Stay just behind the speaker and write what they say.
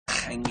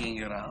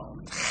hanging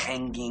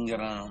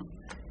around.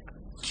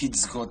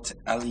 Kids got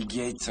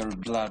alligator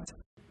blood.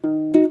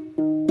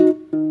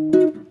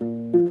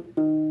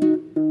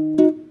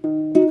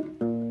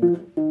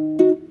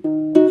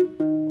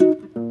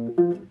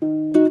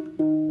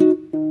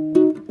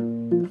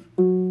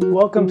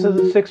 Welcome to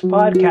the Sixth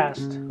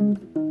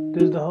Podcast.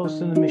 This is the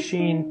host of the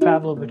machine,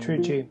 Pablo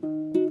Petrucci.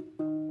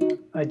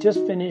 I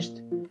just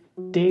finished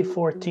day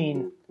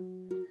 14,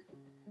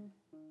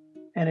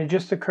 and it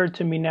just occurred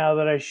to me now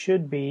that I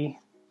should be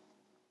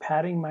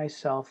patting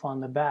myself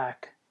on the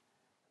back,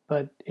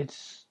 but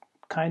it's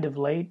kind of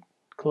late,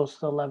 close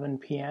to 11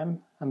 p.m.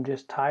 I'm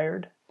just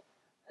tired.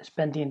 I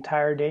spent the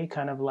entire day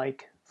kind of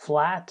like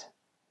flat.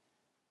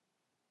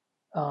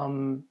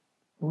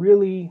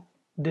 Really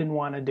didn't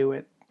want to do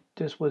it.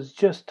 Was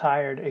just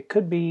tired. It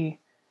could be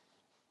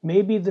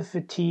maybe the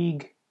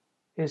fatigue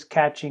is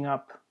catching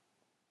up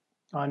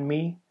on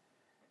me.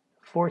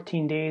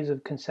 14 days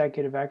of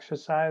consecutive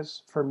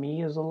exercise for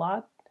me is a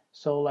lot.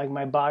 So like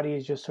my body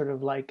is just sort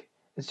of like,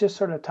 it's just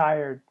sort of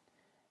tired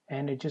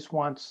and it just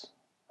wants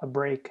a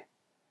break.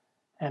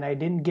 And I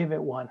didn't give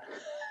it one.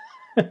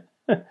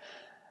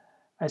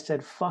 I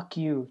said, fuck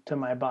you to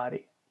my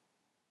body.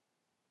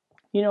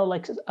 You know,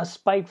 like a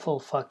spiteful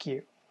fuck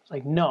you. It's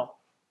like, no.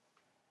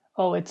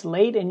 Oh, it's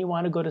late and you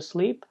want to go to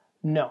sleep?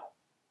 No.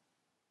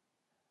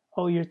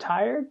 Oh, you're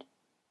tired?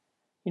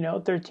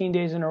 13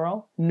 days in a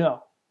row?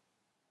 No.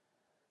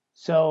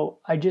 So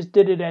I just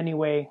did it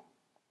anyway,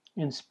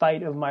 in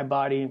spite of my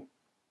body.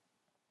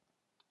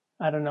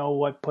 I don't know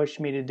what pushed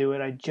me to do it.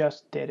 I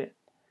just did it.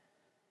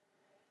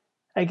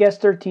 I guess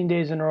 13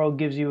 days in a row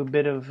gives you a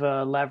bit of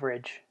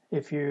leverage.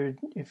 If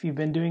you've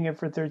been doing it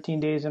for 13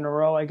 days in a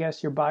row, I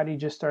guess your body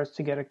just starts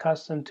to get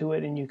accustomed to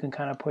it and you can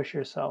kind of push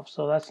yourself.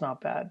 So that's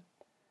not bad.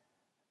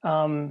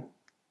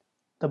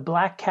 The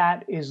black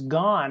cat is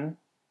gone.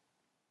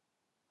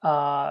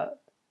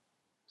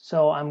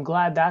 So I'm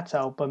glad that's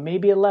out, but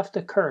maybe it left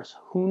a curse.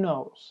 Who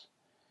knows?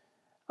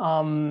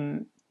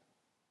 In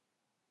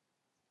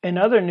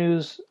other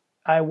news,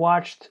 I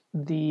watched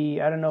I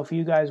don't know if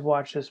you guys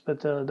watched this, but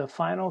the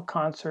final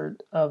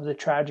concert of the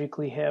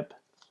Tragically Hip.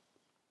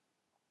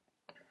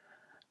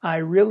 I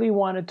really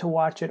wanted to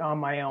watch it on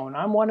my own.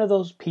 I'm one of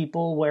those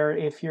people where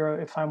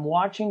if I'm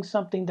watching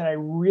something that I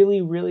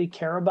really, really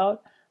care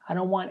about, I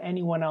don't want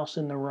anyone else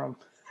in the room.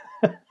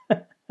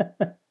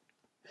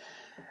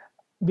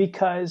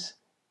 Because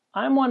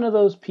I'm one of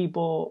those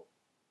people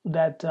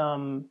that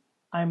I'm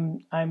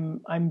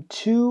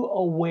too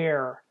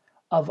aware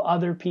of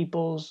other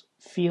people's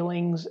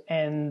feelings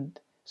and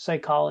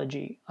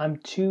psychology. I'm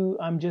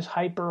just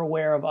hyper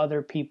aware of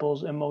other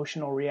people's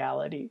emotional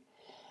reality.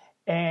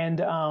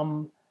 And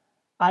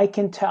I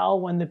can tell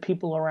when the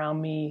people around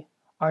me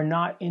are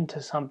not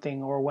into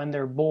something, or when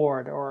they're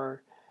bored,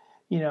 or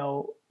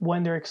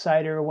when they're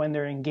excited or when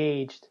they're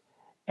engaged.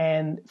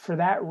 And for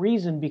that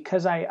reason,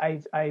 because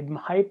I'm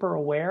hyper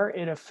aware,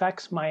 it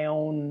affects my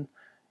own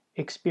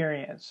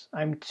experience.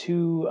 I'm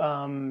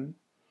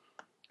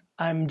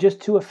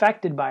just too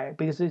affected by it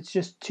because it's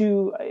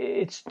too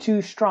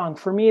strong.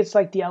 For me, it's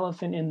like the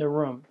elephant in the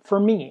room. For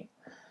me,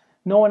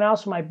 no one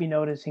else might be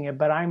noticing it,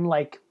 but I'm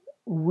like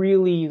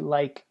really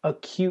like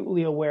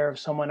acutely aware of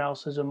someone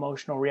else's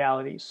emotional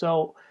reality.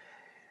 So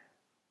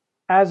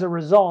as a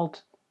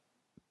result,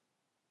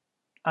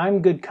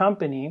 I'm good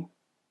company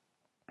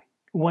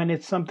when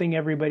it's something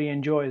everybody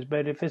enjoys.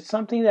 But if it's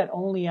something that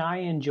only I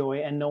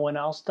enjoy and no one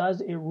else does,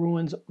 it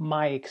ruins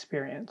my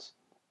experience.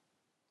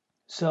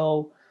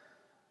 So,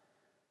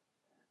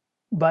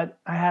 but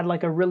I had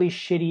like a really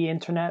shitty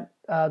internet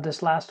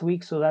this last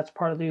week, so that's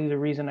partly the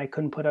reason I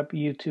couldn't put up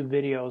YouTube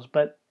videos.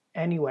 But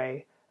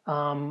anyway,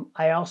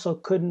 I also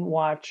couldn't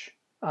watch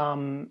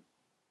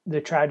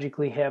the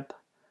Tragically Hip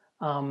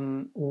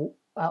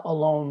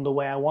alone the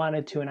way I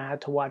wanted to, and I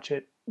had to watch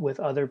it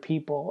with other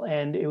people.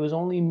 And it was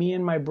only me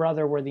and my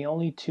brother were the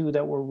only two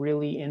that were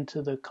really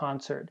into the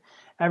concert.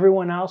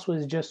 Everyone else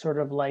was just sort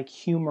of like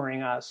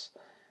humoring us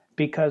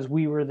because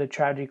we were the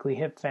Tragically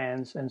Hip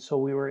fans, and so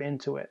we were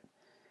into it.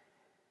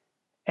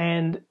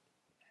 And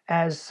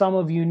as some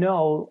of you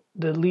know,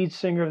 the lead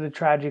singer of the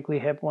Tragically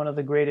Hip, one of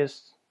the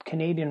greatest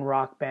Canadian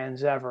rock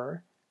bands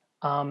ever,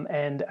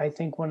 and I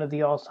think one of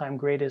the all-time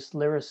greatest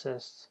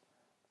lyricists,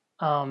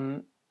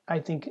 I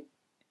think,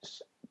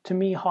 to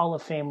me, Hall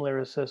of Fame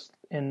lyricist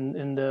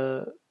in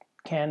the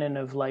canon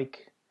of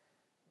like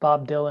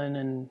Bob Dylan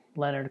and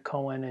Leonard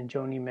Cohen and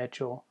Joni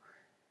Mitchell.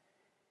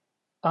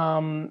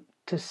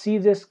 To see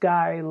this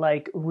guy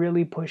like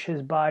really push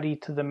his body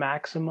to the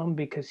maximum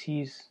because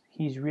he's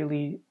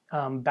really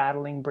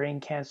battling brain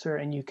cancer,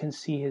 and you can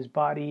see his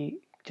body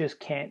just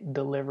can't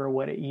deliver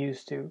what it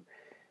used to.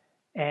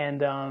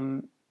 And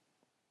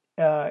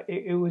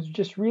it was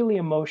just really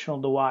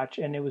emotional to watch.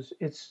 And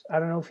it's I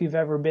don't know if you've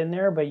ever been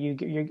there, but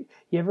you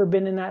ever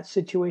been in that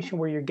situation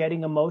where you're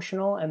getting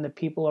emotional and the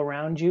people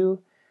around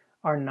you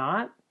are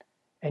not,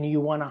 and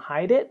you want to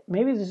hide it?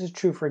 Maybe this is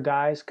true for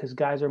guys, because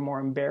guys are more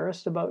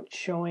embarrassed about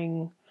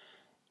showing,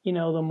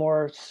 the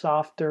more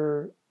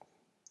softer,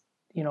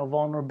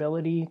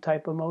 vulnerability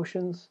type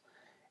emotions.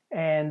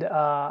 and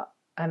I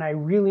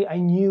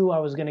knew I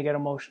was going to get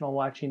emotional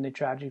watching the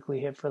Tragically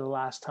Hip for the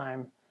last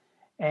time.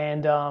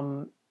 And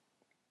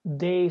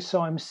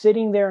so I'm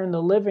sitting there in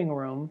the living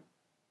room,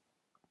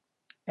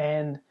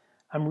 and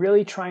I'm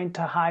really trying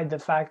to hide the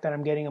fact that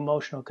I'm getting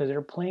emotional because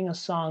they're playing a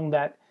song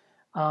that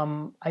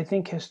I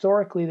think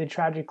historically the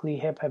Tragically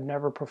Hip have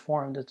never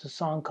performed. It's a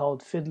song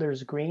called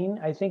Fiddler's Green.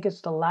 I think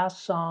it's the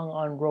last song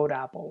on Road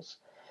Apples.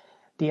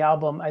 The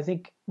album, I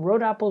think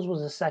Road Apples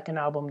was the second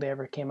album they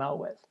ever came out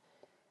with.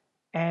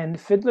 And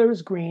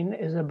Fiddler's Green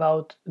is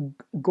about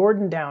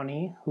Gordon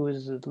Downey, who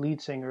is the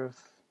lead singer of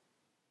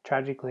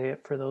Tragically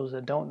Hip, for those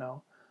that don't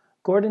know.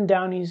 Gordon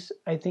Downey's,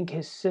 I think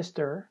his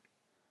sister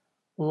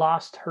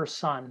lost her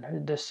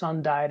son. The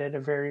son died at a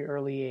very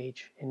early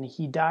age, and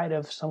he died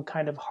of some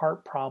kind of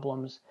heart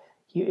problems.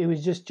 It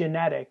was just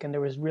genetic, and there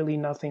was really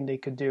nothing they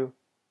could do.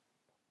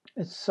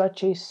 It's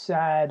such a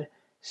sad,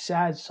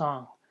 sad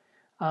song,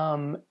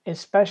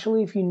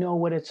 especially if you know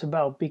what it's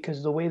about,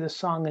 because the way the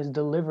song is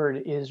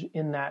delivered is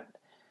in that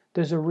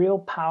there's a real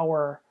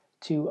power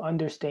to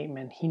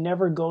understatement. He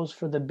never goes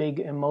for the big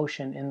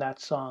emotion in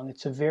that song.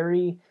 It's a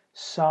very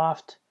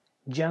soft,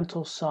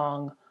 gentle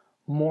song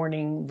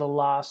mourning the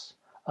loss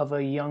of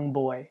a young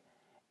boy.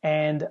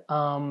 And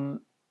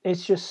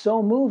it's just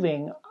so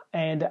moving.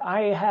 And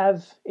I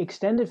have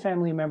extended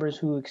family members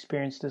who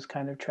experienced this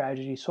kind of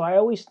tragedy. So I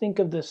always think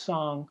of this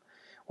song.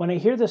 When I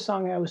hear this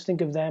song, I always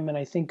think of them, and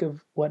I think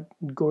of what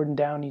Gordon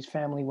Downey's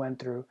family went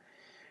through.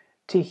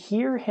 To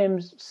hear him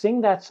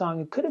sing that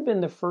song, it could have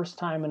been the first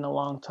time in a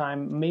long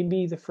time,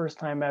 maybe the first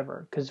time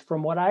ever. Because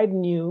from what I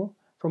knew,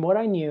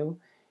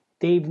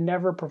 they've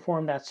never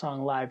performed that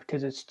song live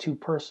because it's too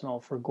personal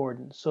for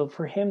Gordon. So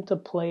for him to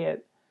play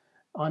it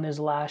on his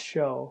last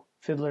show,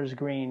 Fiddler's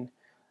Green,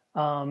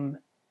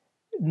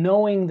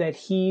 knowing that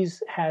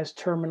has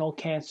terminal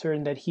cancer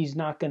and that he's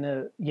not going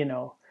to,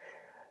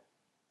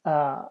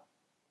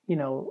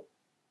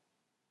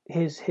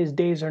 his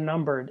days are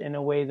numbered in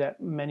a way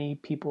that many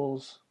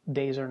people's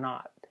days are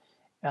not.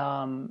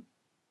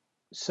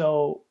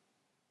 So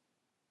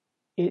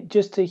it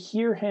just to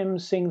hear him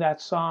sing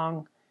that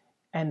song,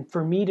 and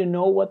for me to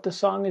know what the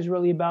song is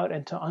really about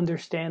and to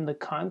understand the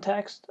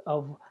context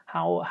of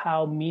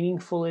how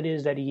meaningful it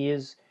is that he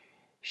is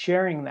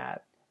sharing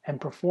that and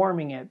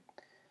performing it,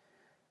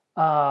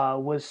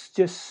 was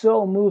just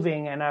so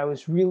moving. And I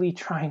was really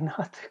trying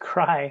not to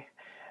cry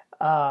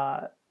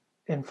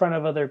in front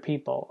of other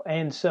people.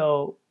 And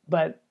so,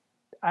 but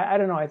I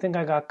don't know. I think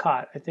I got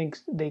caught. I think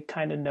they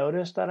kind of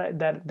noticed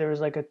that there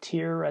was like a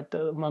tear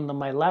on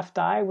my left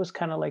eye was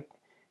kind of like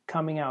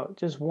coming out,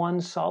 just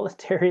one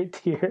solitary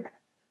tear,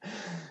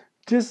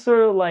 just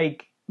sort of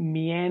like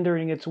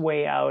meandering its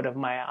way out of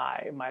my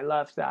eye, my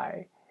left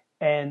eye.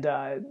 And,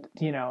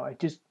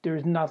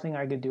 there's nothing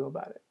I could do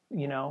about it,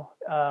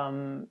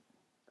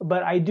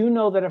 but I do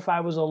know that if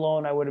I was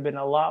alone, I would have been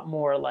a lot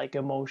more like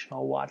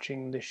emotional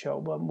watching the show.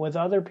 But with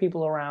other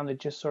people around, it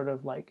just sort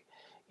of like,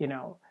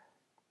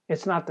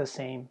 it's not the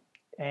same.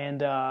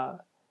 And I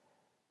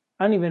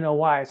don't even know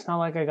why. It's not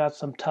like I got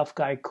some tough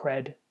guy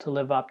cred to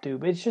live up to.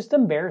 But it's just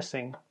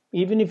embarrassing.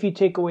 Even if you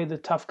take away the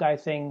tough guy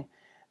thing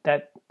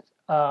that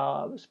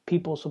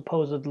people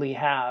supposedly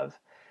have,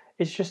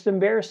 it's just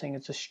embarrassing.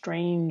 It's a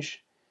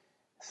strange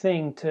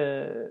thing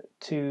to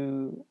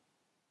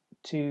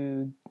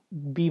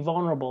be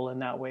vulnerable in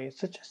that way.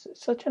 It's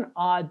such an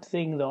odd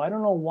thing, though. I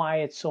don't know why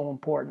it's so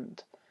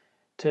important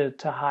to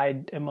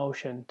hide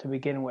emotion to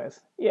begin with.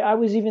 Yeah, I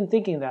was even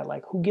thinking that,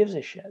 like, who gives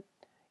a shit?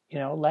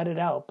 Let it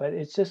out. But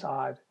it's just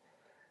odd.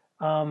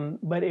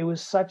 But it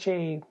was such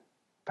a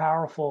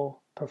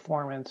powerful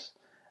performance,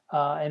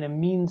 and it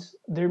means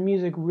their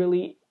music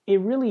really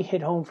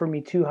hit home for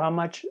me too. How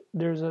much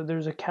there's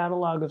a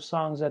catalog of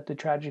songs that the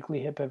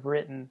Tragically Hip have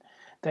written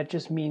that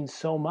just means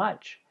so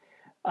much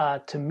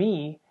to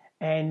me,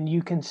 and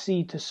you can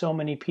see to so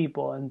many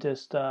people, and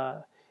just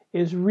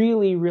is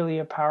really, really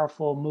a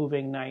powerful,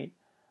 moving night.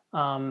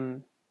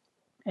 And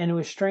it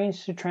was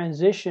strange to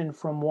transition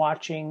from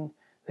watching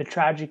the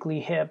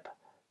Tragically Hip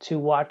to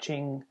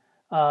watching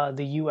the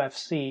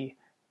UFC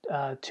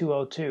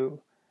 202,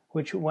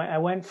 which I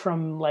went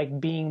from like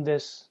being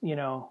this,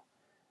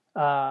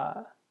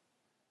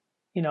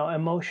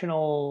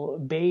 emotional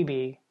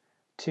baby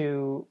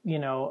to,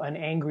 an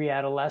angry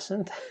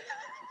adolescent.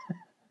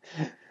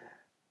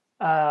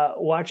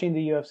 Watching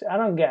the UFC. I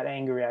don't get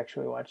angry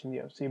actually watching the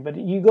UFC, but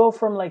you go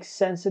from like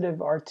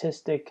sensitive,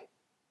 artistic,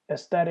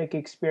 aesthetic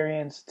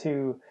experience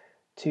to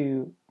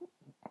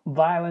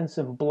violence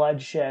and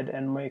bloodshed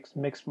and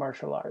mixed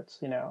martial arts.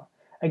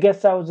 I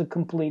guess that was a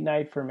complete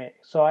night for me,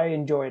 so I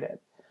enjoyed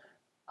it.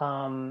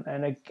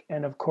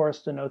 And of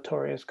course the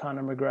notorious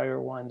Conor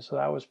McGregor won, so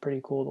that was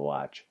pretty cool to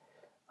watch.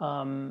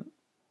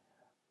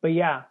 But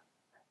yeah.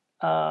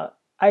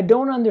 I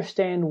don't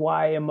understand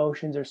why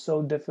emotions are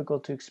so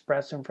difficult to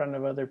express in front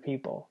of other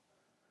people.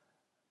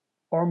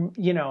 Or,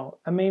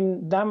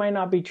 that might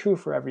not be true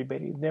for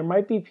everybody. There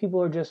might be people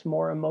who are just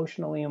more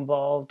emotionally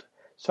evolved,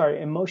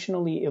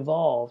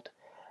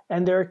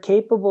 and they're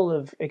capable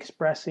of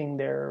expressing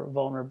their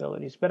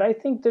vulnerabilities. But I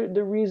think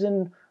the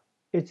reason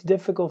it's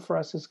difficult for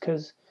us is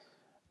because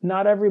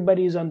not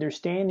everybody's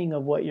understanding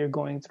of what you're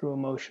going through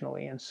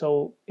emotionally. And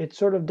so it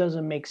sort of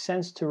doesn't make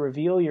sense to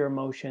reveal your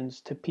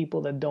emotions to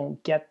people that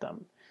don't get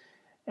them.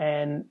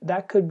 And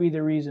that could be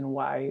the reason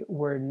why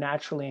we're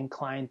naturally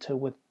inclined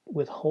to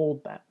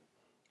withhold them.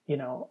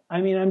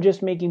 I mean, I'm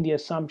just making the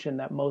assumption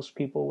that most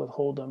people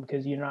withhold them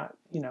because you're not,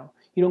 you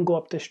don't go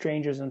up to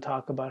strangers and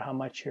talk about how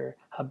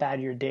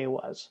bad your day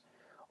was,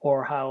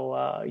 or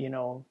how,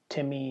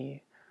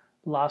 Timmy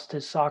lost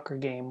his soccer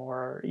game,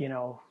 or,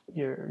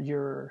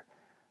 your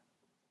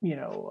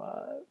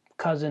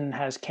cousin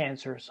has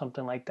cancer,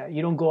 something like that.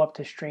 You don't go up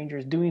to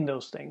strangers doing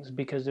those things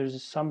because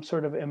there's some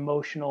sort of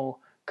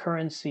emotional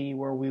currency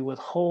where we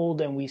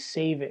withhold and we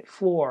save it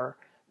for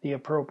the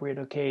appropriate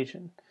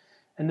occasion.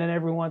 And then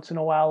every once in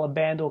a while, a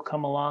band will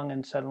come along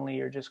and suddenly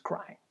you're just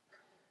crying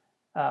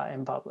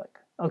in public.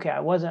 Okay,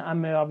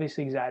 I'm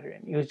obviously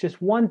exaggerating. It was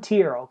just one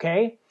tear,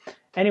 okay?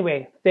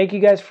 Anyway, thank you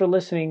guys for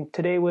listening.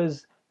 Today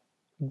was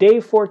day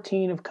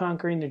 14 of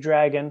Conquering the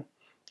Dragon.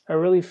 I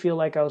really feel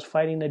like I was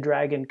fighting the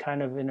dragon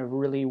kind of in a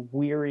really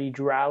weary,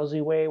 drowsy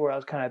way where I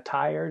was kind of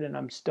tired and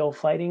I'm still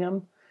fighting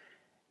him,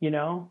 you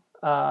know?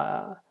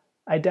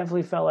 I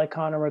definitely felt like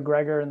Conor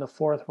McGregor in the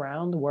fourth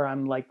round where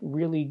I'm like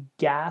really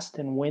gassed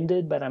and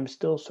winded, but I'm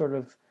still sort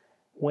of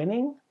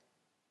winning.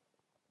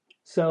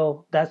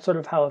 So that's sort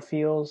of how it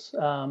feels.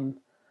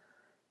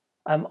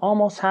 I'm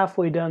almost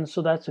halfway done,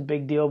 so that's a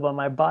big deal, but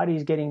my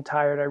body's getting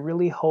tired. I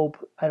really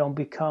hope I don't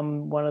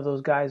become one of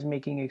those guys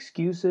making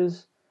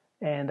excuses,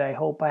 and I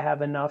hope I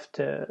have enough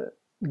to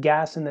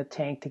gas in the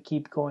tank to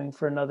keep going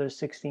for another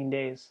 16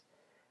 days.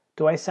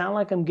 Do I sound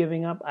like I'm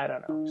giving up? I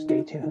don't know.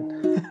 Stay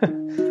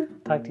tuned.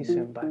 Talk to you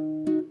soon. Bye.